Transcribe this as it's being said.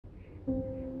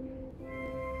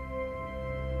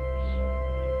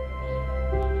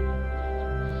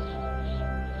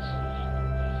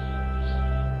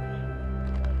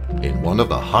in one of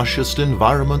the harshest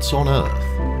environments on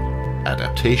Earth,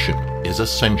 adaptation is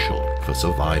essential for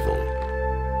survival.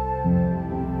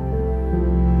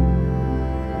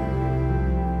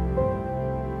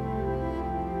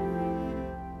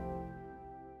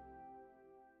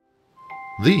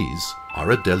 These are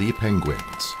Adelie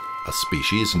penguins, a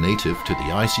species native to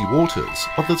the icy waters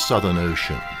of the Southern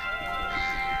Ocean.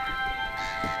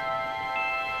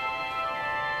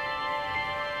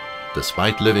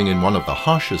 Despite living in one of the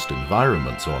harshest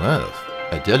environments on Earth,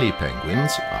 Adelie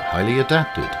penguins are highly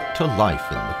adapted to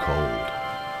life in the cold.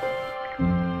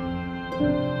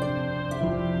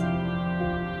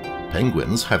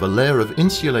 Penguins have a layer of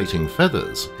insulating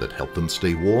feathers that help them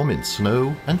stay warm in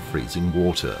snow and freezing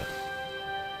water.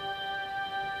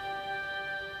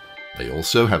 They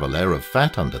also have a layer of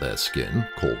fat under their skin,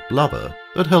 called blubber,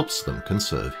 that helps them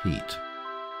conserve heat.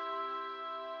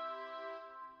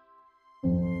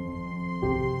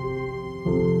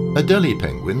 Adelie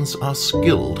penguins are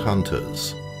skilled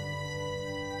hunters,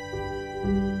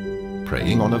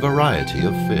 preying on a variety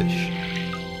of fish.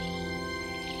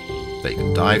 They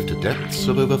can dive to depths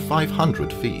of over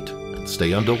 500 feet and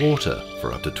stay underwater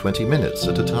for up to 20 minutes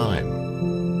at a time.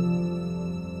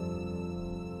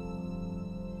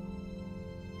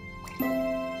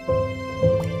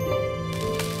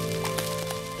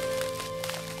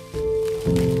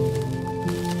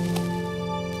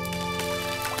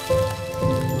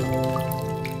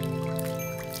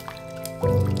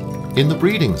 In the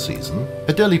breeding season,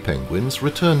 Adelie penguins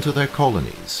return to their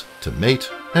colonies to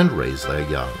mate and raise their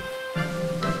young.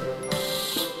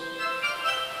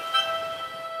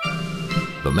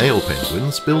 The male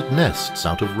penguins build nests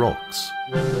out of rocks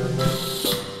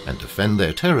and defend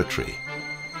their territory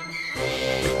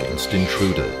against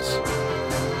intruders.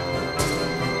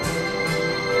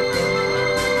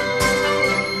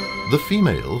 The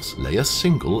females lay a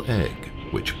single egg,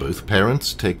 which both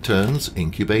parents take turns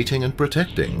incubating and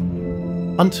protecting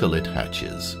until it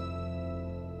hatches,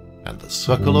 and the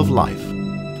circle of life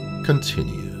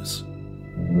continues.